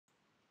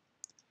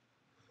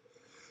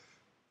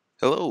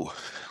Hello,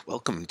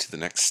 welcome to the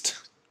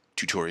next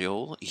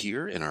tutorial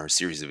here in our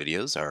series of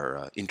videos,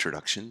 our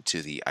introduction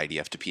to the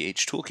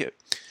IDF2PH toolkit.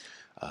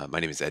 My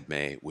name is Ed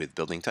May with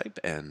Building Type,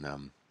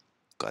 and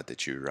glad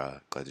that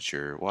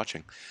you're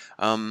watching.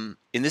 In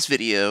this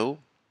video,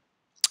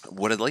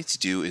 what I'd like to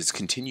do is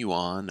continue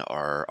on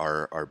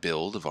our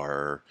build of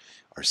our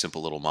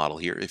simple little model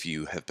here. If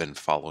you have been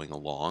following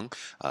along,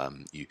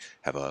 you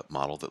have a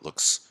model that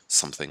looks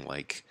something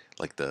like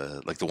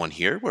the one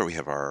here, where we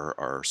have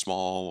our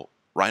small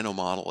Rhino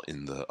model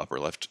in the upper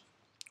left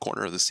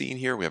corner of the scene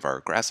here. We have our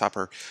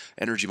Grasshopper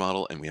energy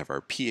model, and we have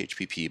our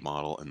PHPP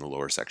model in the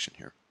lower section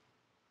here.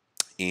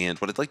 And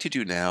what I'd like to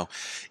do now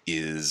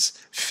is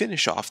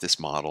finish off this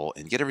model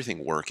and get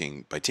everything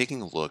working by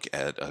taking a look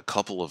at a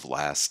couple of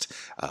last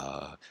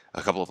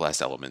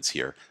elements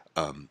here.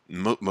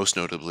 Most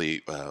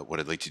notably, what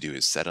I'd like to do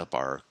is set up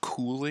our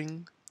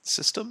cooling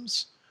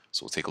systems.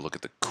 So we'll take a look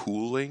at the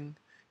cooling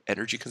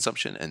energy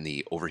consumption and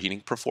the overheating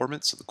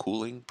performance, so the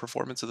cooling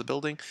performance of the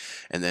building.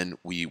 And then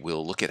we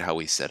will look at how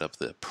we set up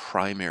the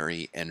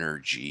primary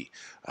energy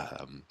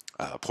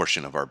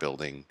portion of our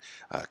building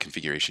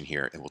configuration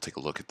here, and we'll take a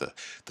look at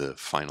the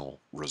final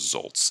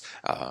results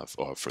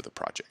for the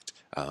project.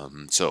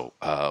 So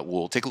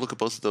we'll take a look at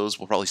both of those.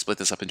 We'll probably split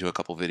this up into a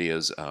couple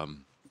videos.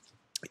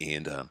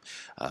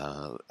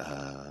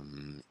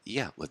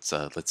 Yeah,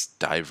 let's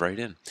dive right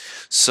in.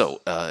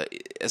 So,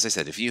 as I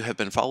said, if you have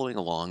been following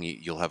along,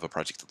 you'll have a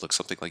project that looks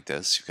something like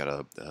this. You've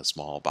got a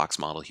small box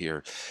model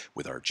here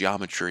with our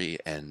geometry,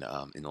 and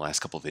in the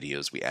last couple of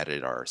videos, we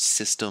added our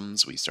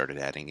systems. We started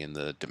adding in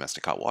the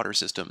domestic hot water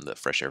system, the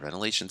fresh air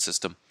ventilation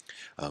system.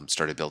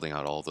 Started building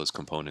out all those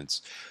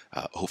components.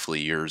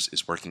 Hopefully yours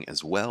is working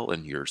as well,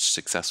 and you're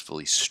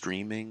successfully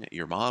streaming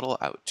your model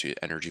out to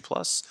Energy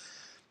Plus,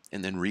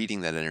 and then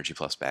reading that Energy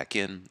Plus back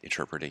in,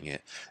 interpreting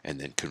it, and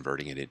then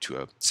converting it into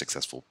a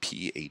successful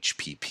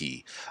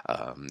PHPP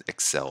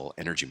Excel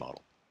energy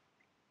model.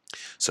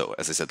 So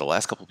as I said, the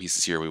last couple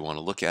pieces here we want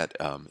to look at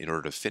in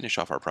order to finish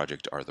off our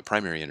project are the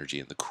primary energy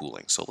and the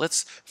cooling. So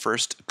let's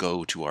first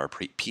go to our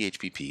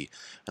PHPP,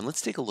 and let's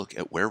take a look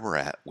at where we're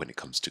at when it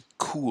comes to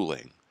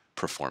cooling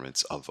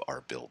performance of our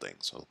building.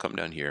 So I'll come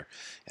down here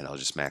and I'll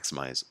just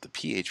maximize the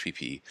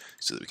PHPP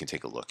so that we can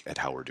take a look at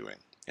how we're doing.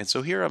 And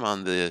so here I'm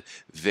on the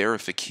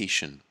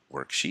verification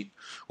worksheet.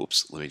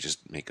 Whoops, let me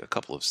just make a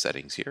couple of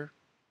settings here.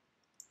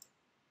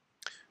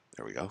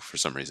 There we go. For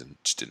some reason,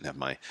 just didn't have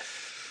my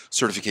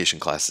certification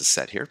classes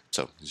set here.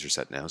 So these are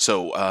set now.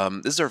 So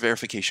this is our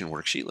verification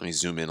worksheet. Let me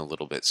zoom in a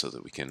little bit so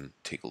that we can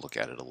take a look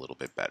at it a little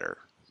bit better.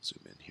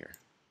 Zoom in here.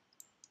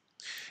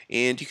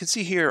 And you can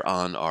see here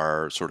on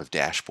our sort of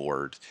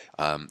dashboard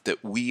that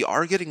we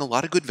are getting a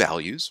lot of good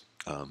values.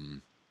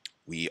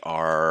 We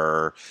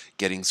are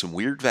getting some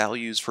weird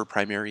values for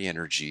primary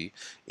energy,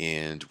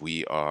 and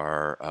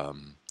we're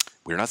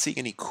not seeing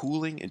any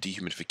cooling and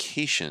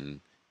dehumidification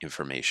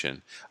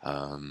information,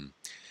 but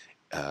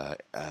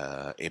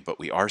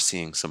we are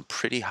seeing some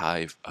pretty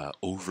high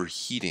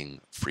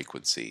overheating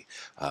frequency.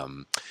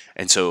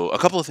 And so a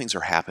couple of things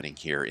are happening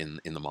here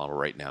in the model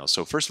right now.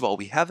 So first of all,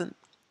 we haven't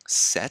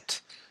set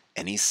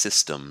any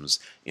systems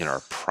in our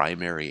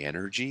primary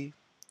energy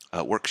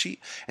worksheet,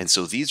 and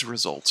so these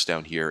results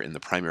down here in the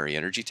primary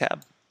energy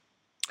tab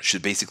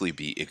should basically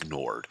be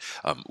ignored.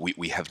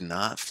 We have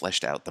not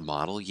fleshed out the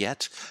model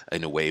yet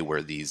in a way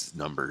where these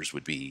numbers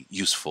would be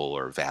useful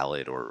or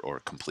valid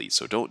or complete.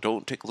 So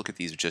don't take a look at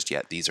these just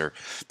yet. These are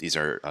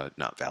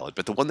not valid.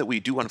 But the one that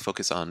we do want to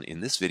focus on in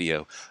this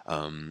video,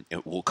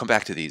 we'll come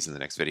back to these in the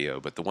next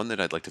video, but the one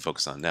that I'd like to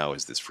focus on now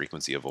is this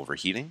frequency of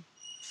overheating,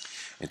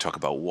 and talk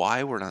about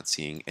why we're not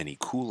seeing any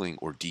cooling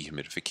or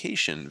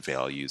dehumidification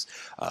values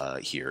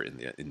here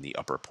in the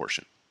upper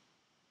portion.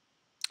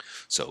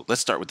 So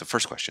let's start with the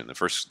first question.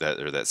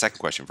 That second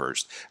question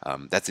first.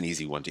 That's an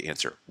easy one to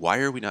answer. Why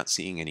are we not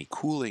seeing any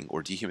cooling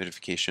or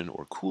dehumidification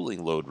or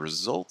cooling load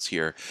results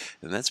here?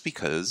 And that's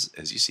because,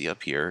 as you see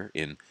up here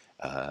in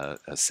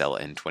cell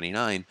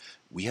N29,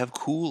 we have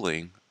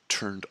cooling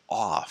turned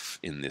off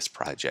in this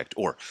project,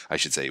 or I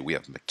should say we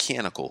have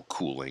mechanical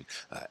cooling,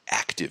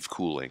 active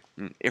cooling,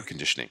 air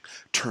conditioning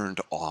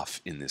turned off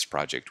in this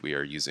project. We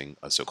are using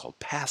a so-called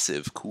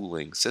passive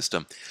cooling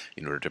system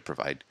in order to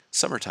provide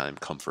summertime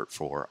comfort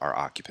for our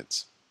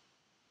occupants.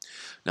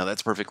 Now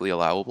that's perfectly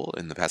allowable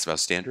in the Passive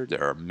House standard.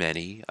 There are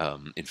many,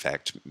 in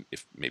fact,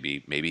 if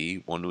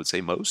maybe one would say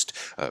most,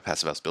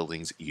 Passive House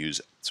buildings use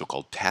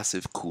so-called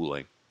passive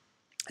cooling,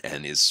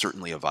 and is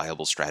certainly a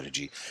viable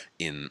strategy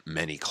in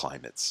many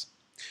climates.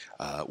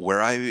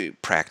 Where I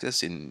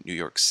practice in New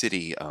York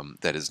City,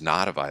 that is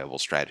not a viable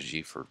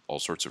strategy for all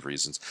sorts of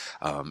reasons,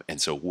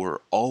 and so we're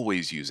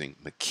always using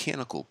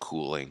mechanical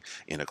cooling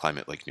in a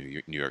climate like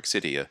New York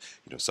City, a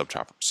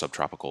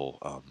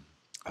subtropical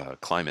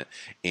climate,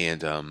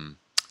 and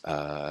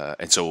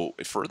so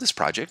for this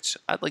project,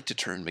 I'd like to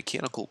turn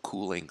mechanical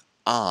cooling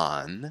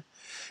on,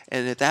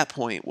 and at that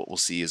point, what we'll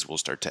see is we'll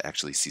start to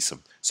actually see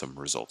some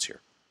results here.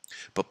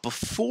 But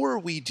before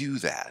we do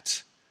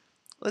that,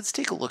 let's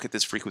take a look at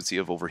this frequency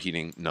of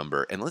overheating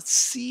number, and let's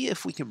see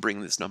if we can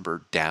bring this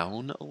number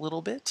down a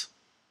little bit.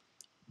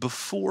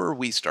 before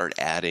we start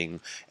adding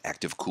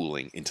active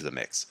cooling into the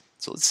mix.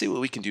 So let's see what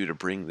we can do to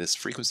bring this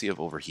frequency of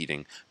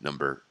overheating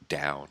number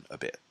down a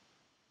bit.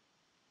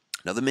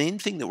 Now, the main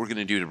thing that we're going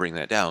to do to bring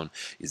that down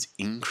is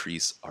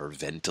increase our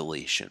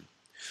ventilation.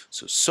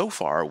 So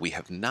far, we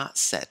have not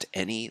set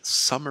any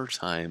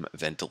summertime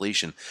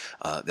ventilation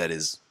that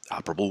is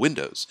operable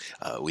windows.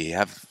 We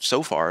have,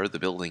 so far, the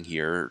building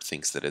here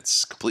thinks that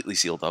it's completely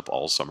sealed up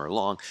all summer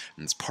long,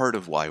 and it's part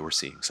of why we're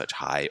seeing such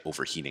high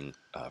overheating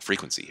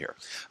frequency here.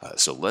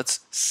 So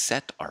let's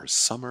set our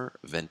summer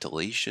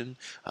ventilation,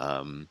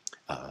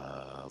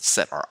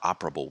 set our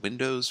operable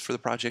windows for the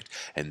project,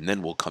 and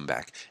then we'll come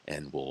back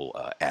and we'll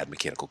add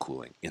mechanical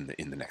cooling in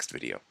the next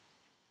video.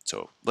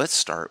 So let's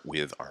start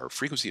with our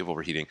frequency of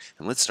overheating,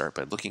 and let's start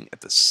by looking at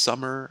the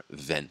summer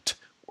vent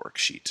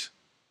worksheet.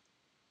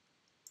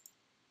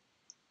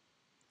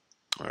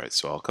 All right,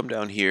 so I'll come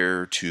down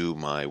here to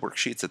my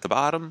worksheets at the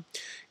bottom,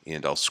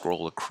 and I'll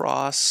scroll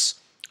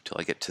across until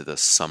I get to the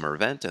summer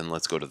vent, and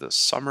let's go to the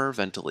summer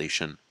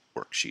ventilation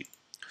worksheet.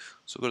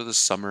 So go to the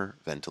summer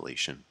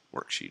ventilation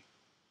worksheet.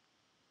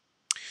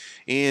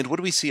 And what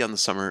do we see on the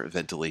summer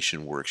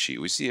ventilation worksheet?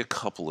 We see a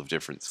couple of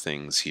different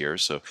things here.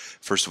 So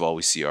first of all,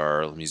 we see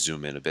let me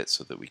zoom in a bit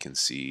so that we can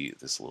see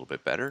this a little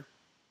bit better.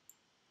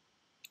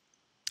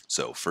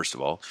 So first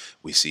of all,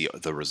 we see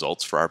the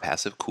results for our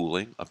passive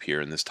cooling up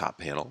here in this top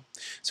panel.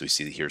 So we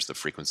see that here's the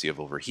frequency of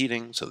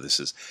overheating. So this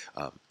is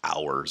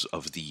hours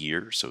of the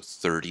year. So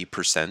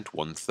 30%,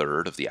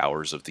 1/3 of the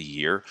hours of the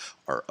year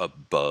are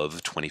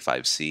above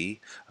 25C,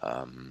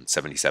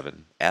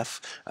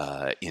 77F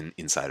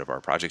inside of our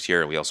project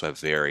here. And we also have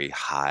very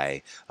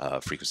high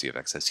frequency of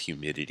excess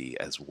humidity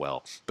as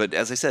well. But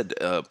as I said,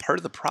 part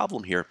of the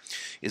problem here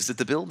is that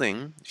the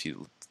building, if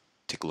you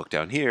take a look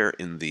down here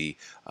in the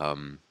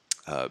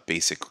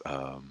basic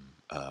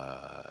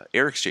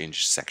air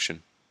exchange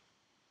section,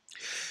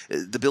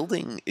 the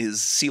building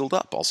is sealed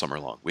up all summer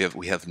long.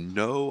 We have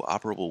no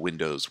operable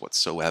windows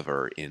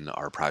whatsoever in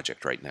our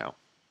project right now.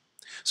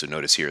 So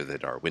notice here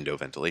that our window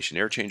ventilation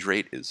air change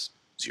rate is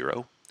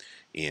 0,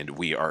 and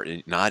we are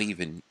not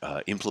even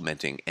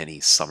implementing any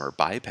summer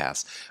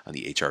bypass on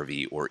the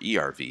HRV or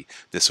ERV.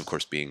 This, of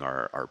course, being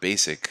our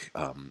basic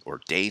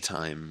or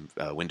daytime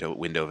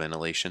window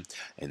ventilation.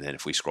 And then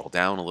if we scroll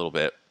down a little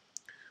bit,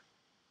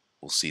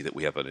 we'll see that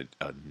we have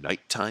a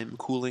nighttime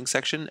cooling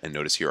section, and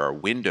notice here our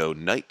window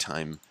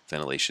nighttime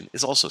ventilation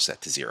is also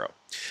set to 0.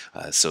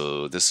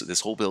 So this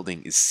whole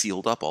building is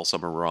sealed up all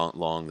summer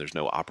long. There's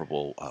no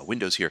operable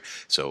windows here,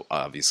 so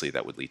obviously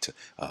that would lead to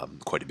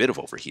quite a bit of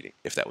overheating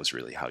if that was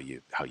really how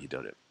you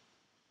did it.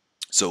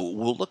 So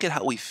we'll look at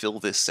how we fill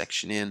this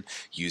section in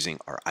using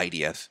our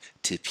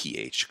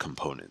IDF2PH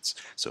components.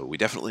 So we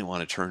definitely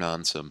want to turn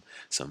on some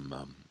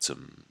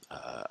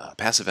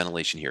passive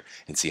ventilation here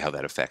and see how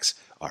that affects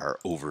our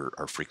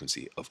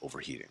frequency of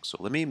overheating. So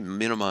let me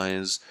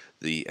minimize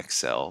the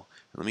Excel.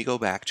 Let me go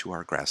back to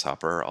our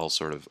Grasshopper. I'll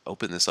sort of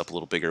open this up a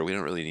little bigger. We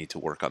don't really need to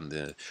work on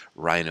the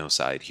Rhino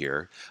side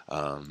here.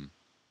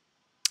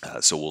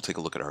 So we'll take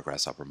a look at our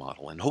Grasshopper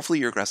model, and hopefully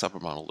your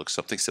Grasshopper model looks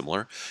something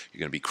similar. You're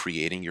going to be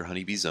creating your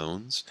honeybee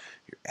zones,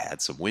 you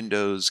add some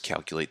windows,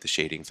 calculate the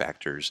shading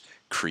factors,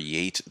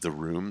 create the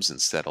rooms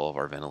and set all of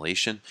our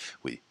ventilation.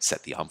 We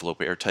set the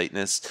envelope air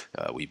tightness,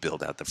 we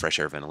build out the fresh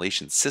air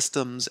ventilation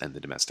systems and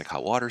the domestic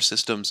hot water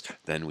systems.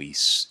 Then we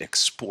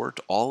export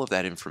all of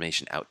that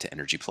information out to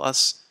Energy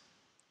Plus.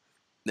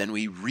 Then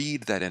we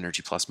read that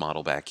Energy Plus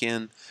model back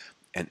in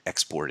and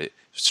export it,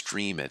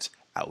 stream it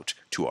out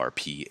to our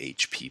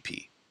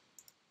PHPP.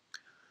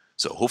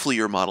 So hopefully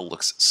your model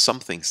looks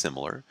something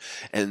similar.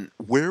 And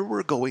where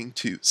we're going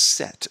to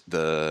set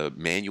the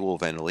manual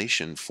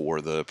ventilation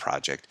for the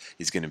project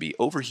is going to be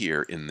over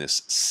here in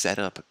this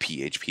setup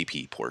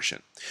PHPP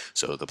portion.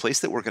 So the place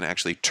that we're going to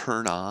actually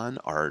turn on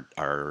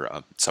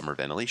our summer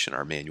ventilation,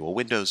 our manual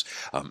windows,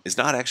 is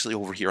not actually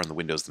over here on the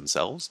windows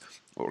themselves,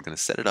 but we're going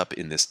to set it up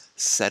in this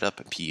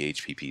setup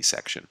PHPP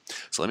section.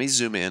 So let me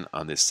zoom in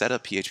on this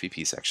setup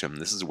PHPP section.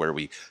 This is where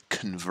we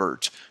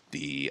convert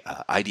the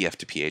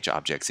IDF2PH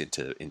objects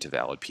into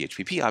valid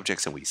PHPP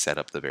objects, and we set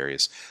up the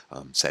various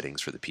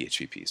settings for the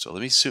PHPP. So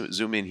let me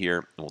zoom in here,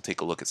 and we'll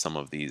take a look at some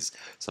of these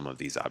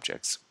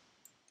objects.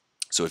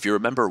 So if you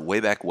remember way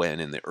back when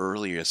in the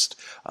earliest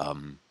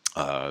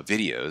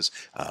videos,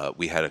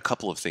 we had a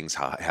couple of things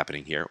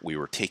happening here. We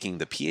were taking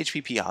the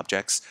PHPP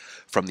objects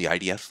from the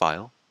IDF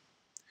file.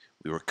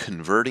 We were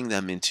converting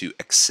them into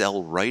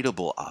Excel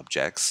writable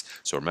objects.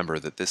 So remember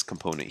that this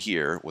component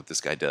here, what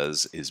this guy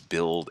does is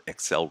build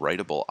Excel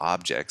writable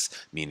objects,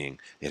 meaning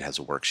it has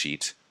a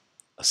worksheet,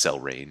 a cell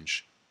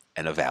range,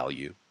 and a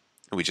value.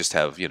 And we just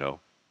have, a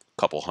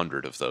couple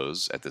hundred of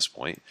those at this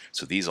point.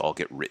 So these all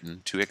get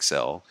written to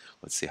Excel.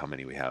 Let's see how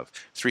many we have.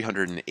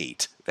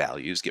 308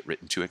 values get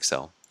written to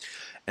Excel.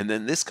 And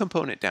then this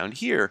component down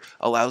here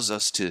allows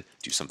us to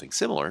do something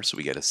similar. So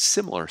we get a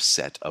similar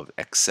set of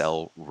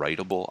Excel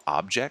writable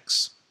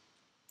objects,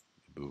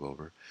 move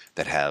over,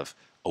 that have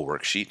a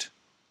worksheet,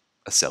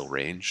 a cell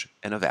range,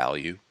 and a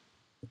value.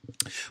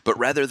 But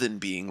rather than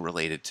being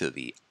related to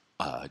the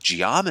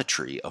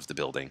geometry of the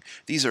building,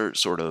 these are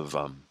sort of,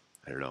 I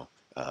don't know,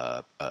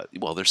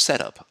 well, they're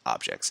setup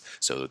objects.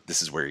 So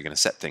this is where you're going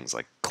to set things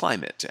like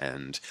climate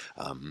and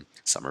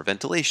summer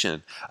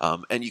ventilation.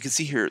 And you can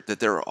see here that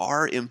there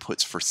are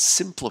inputs for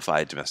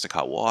simplified domestic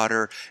hot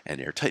water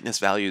and air tightness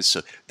values.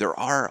 So there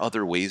are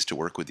other ways to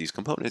work with these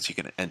components. You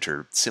can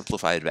enter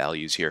simplified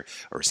values here,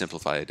 or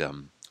simplified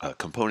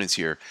components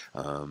here.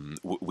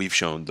 We've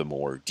shown the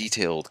more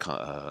detailed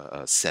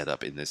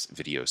setup in this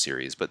video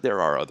series, but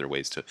there are other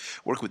ways to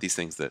work with these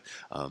things that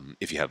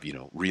if you have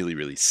really,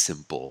 really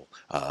simple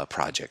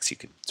projects, you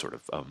can sort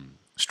of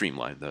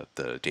streamline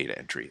the data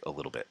entry a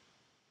little bit.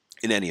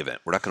 In any event,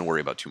 we're not going to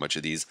worry about too much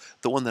of these.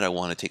 The one that I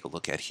want to take a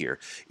look at here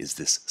is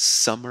this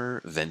summer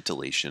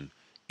ventilation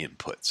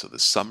input. So the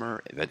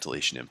summer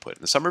ventilation input.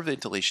 And the summer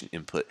ventilation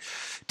input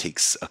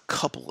takes a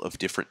couple of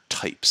different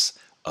types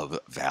of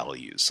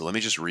values. So let me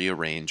just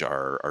rearrange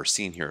our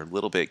scene here a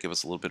little bit, give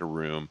us a little bit of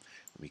room.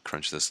 Let me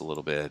crunch this a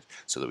little bit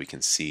so that we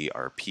can see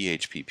our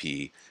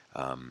PHPP,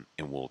 and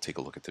we'll take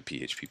a look at the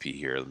PHPP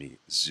here. Let me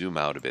zoom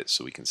out a bit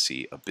so we can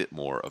see a bit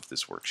more of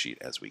this worksheet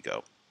as we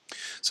go.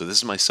 So this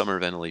is my summer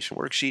ventilation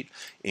worksheet,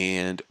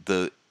 and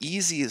the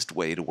easiest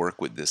way to work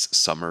with this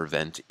summer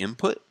vent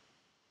input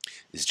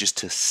is just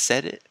to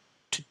set it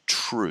to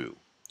true.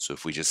 So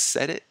if we just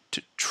set it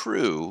to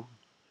true,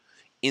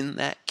 in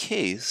that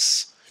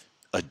case,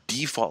 a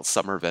default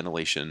summer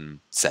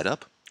ventilation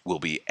setup will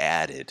be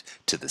added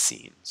to the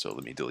scene. So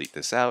let me delete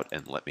this out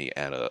and let me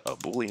add a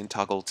Boolean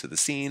toggle to the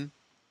scene.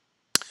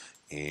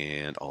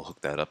 And I'll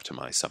hook that up to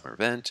my summer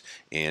vent.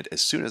 And as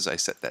soon as I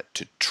set that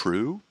to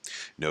true,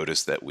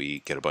 notice that we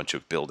get a bunch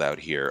of build out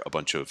here, a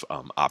bunch of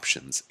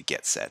options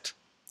get set.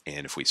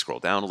 And if we scroll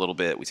down a little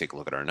bit, we take a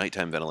look at our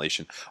nighttime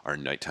ventilation. Our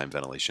nighttime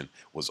ventilation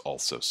was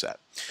also set.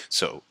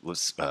 So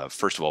let's,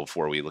 first of all,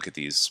 before we look at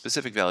these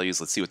specific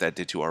values, let's see what that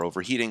did to our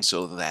overheating.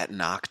 So that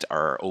knocked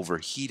our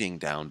overheating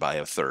down by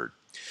a third.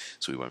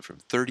 So we went from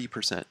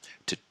 30%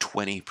 to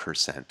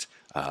 20%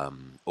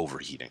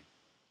 overheating.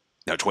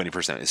 Now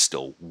 20% is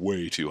still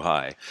way too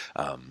high.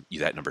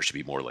 That number should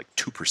be more like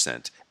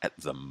 2% at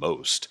the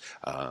most.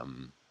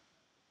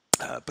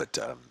 But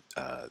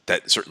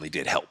that certainly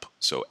did help.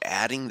 So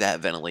adding that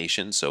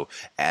ventilation, so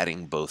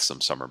adding both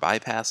some summer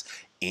bypass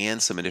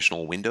and some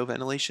additional window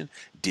ventilation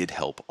did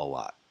help a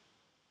lot.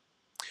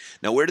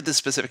 Now where did the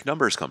specific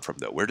numbers come from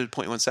though? Where did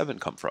 0.17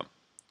 come from?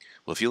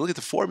 Well, if you look at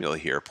the formula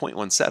here,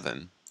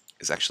 0.17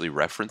 is actually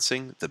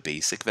referencing the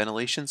basic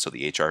ventilation, so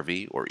the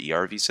HRV or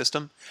ERV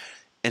system,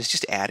 and it's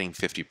just adding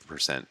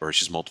 50%, or it's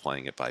just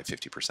multiplying it by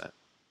 50%.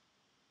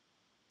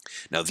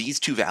 Now these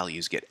two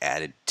values get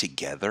added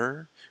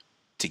together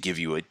to give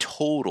you a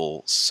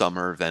total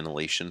summer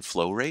ventilation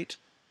flow rate.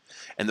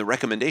 And the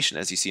recommendation,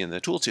 as you see in the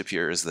tooltip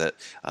here, is that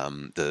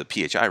the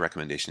PHI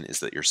recommendation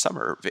is that your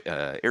summer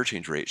air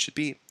change rate should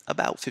be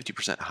about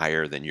 50%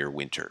 higher than your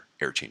winter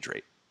air change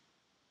rate.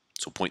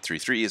 So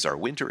 0.33 is our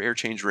winter air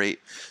change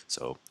rate.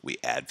 So we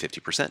add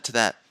 50% to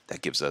that.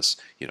 That gives us,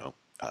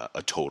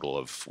 a total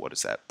of, what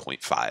is that,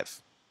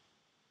 0.5.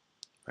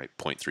 Right?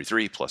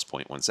 0.33 plus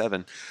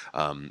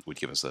 0.17 would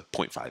give us a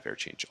 0.5 air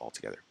change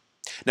altogether.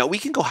 Now we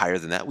can go higher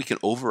than that. We can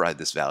override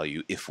this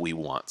value if we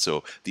want.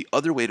 So the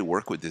other way to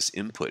work with this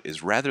input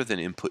is rather than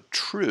input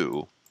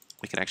true,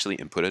 we can actually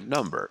input a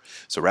number.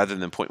 So rather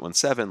than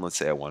 0.17, let's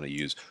say I want to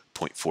use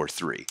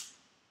 0.43.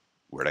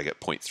 Where'd I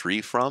get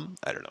 0.3 from?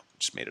 I don't know.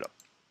 Just made it up.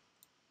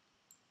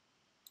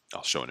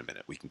 I'll show in a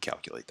minute. We can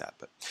calculate that.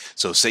 But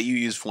so say you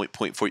use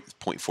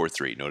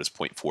 0.43. Notice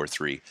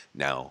 0.43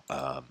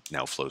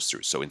 now flows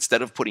through. So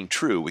instead of putting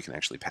true, we can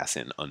actually pass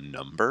in a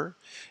number.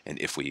 And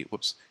if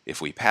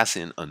we pass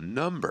in a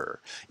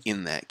number,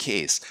 in that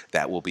case,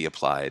 that will be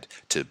applied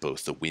to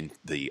both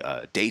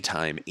the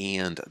daytime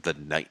and the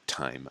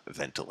nighttime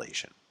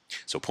ventilation.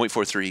 So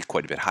 0.43,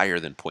 quite a bit higher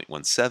than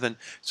 0.17.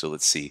 So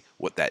let's see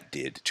what that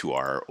did to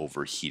our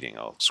overheating.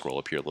 I'll scroll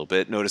up here a little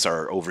bit. Notice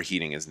our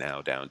overheating is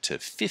now down to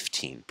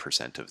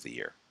 15% of the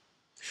year.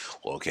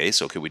 Well, okay,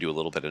 so could we do a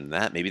little bit of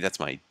that? Maybe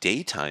that's my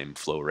daytime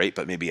flow rate,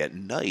 but maybe at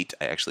night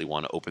I actually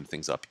want to open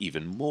things up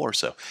even more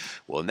so.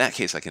 Well, in that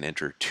case, I can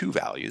enter two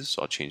values.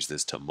 So I'll change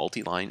this to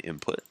multi-line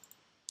input,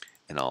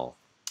 and I'll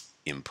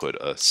input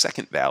a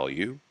second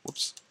value.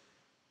 Whoops.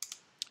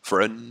 For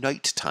a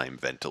nighttime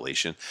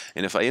ventilation.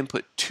 And if I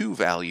input two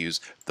values,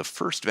 the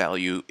first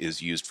value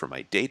is used for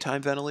my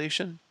daytime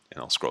ventilation,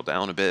 and I'll scroll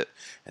down a bit,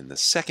 and the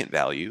second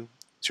value,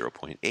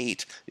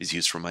 0.8, is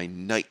used for my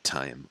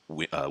nighttime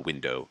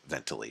window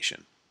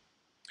ventilation.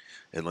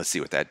 And let's see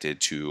what that did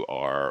to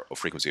our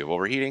frequency of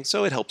overheating.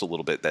 So it helped a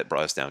little bit. That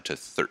brought us down to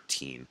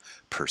 13%.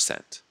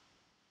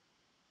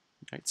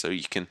 Right, so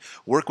you can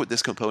work with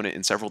this component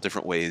in several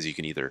different ways. You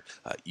can either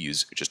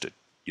use just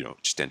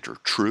enter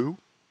true,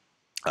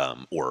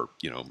 or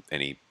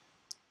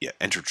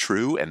enter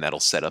true, and that'll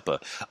set up a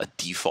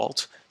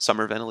default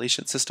summer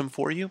ventilation system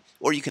for you,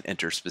 or you can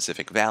enter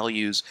specific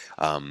values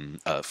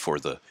for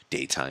the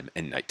daytime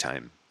and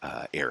nighttime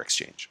air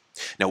exchange.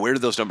 Now, where do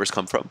those numbers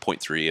come from,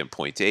 0.3 and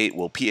 0.8?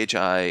 Well,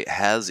 PHI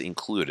has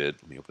included,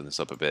 let me open this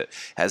up a bit,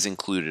 has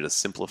included a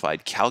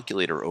simplified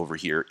calculator over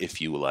here, if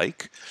you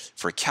like,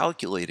 for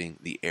calculating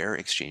the air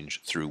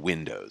exchange through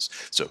windows.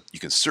 So you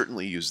can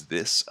certainly use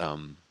this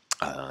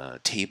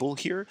table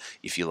here,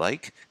 if you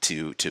like,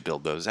 to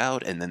build those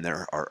out. And then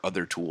there are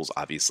other tools.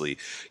 Obviously,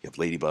 you have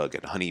Ladybug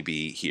and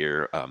Honeybee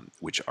here,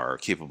 which are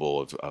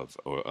capable of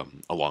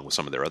along with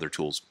some of their other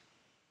tools,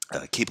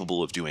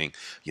 capable of doing,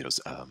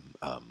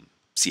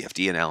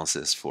 CFD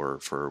analysis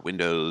for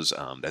Windows.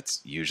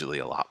 That's usually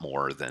a lot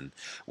more than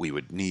we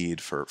would need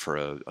for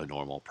a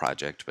normal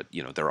project. But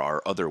there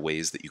are other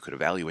ways that you could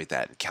evaluate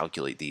that and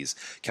calculate these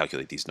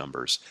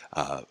numbers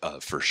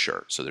for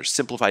sure. So there's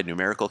simplified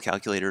numerical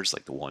calculators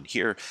like the one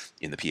here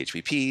in the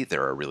PHPP.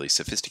 There are really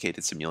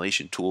sophisticated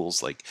simulation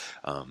tools like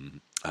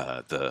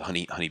the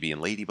Honeybee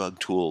and Ladybug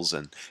tools,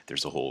 and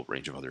there's a whole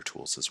range of other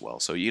tools as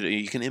well. So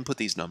you can input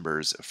these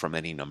numbers from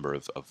any number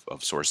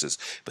of sources,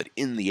 but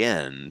in the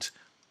end,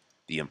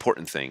 the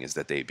important thing is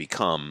that they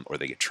become, or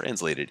they get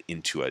translated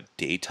into a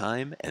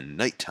daytime and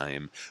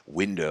nighttime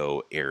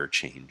window air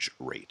change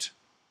rate.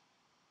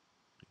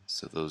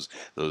 So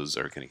those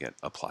are going to get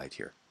applied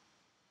here.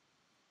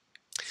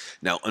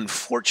 Now,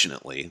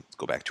 unfortunately, let's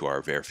go back to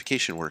our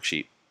verification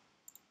worksheet.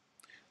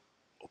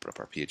 Open up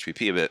our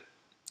PHPP a bit.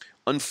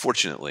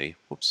 Unfortunately,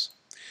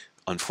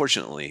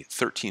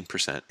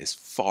 13% is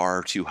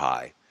far too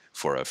high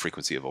for a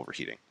frequency of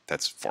overheating.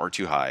 That's far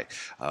too high.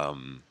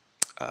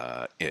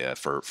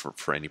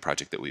 For any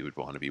project that we would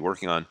want to be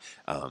working on.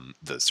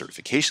 The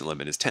certification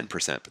limit is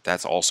 10%, but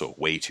that's also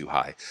way too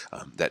high.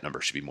 That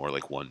number should be more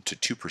like 1 to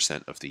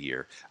 2% of the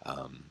year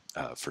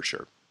for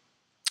sure.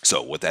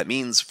 So what that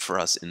means for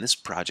us in this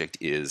project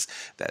is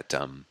that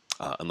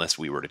unless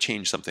we were to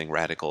change something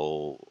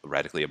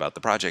radically about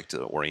the project,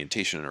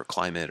 orientation or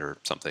climate or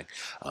something,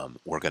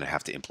 we're going to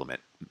have to implement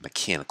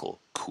mechanical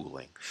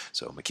cooling.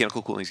 So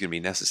mechanical cooling is going to be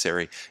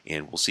necessary,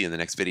 and we'll see in the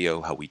next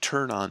video how we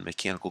turn on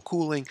mechanical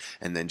cooling,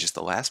 and then just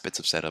the last bits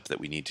of setup that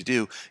we need to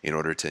do in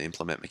order to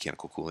implement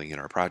mechanical cooling in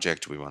our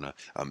project. We want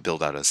to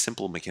build out a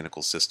simple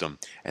mechanical system,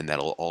 and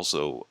that'll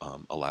also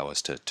allow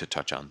us to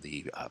touch on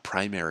the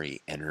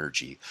primary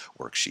energy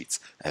worksheets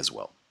as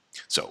well.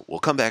 So we'll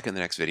come back in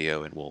the next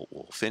video and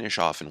we'll finish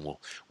off, and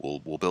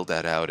we'll build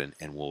that out,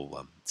 and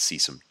we'll see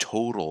some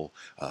total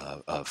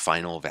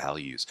final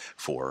values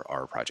for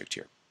our project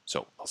here.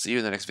 So I'll see you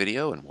in the next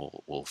video, and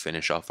we'll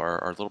finish off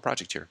our little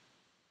project here.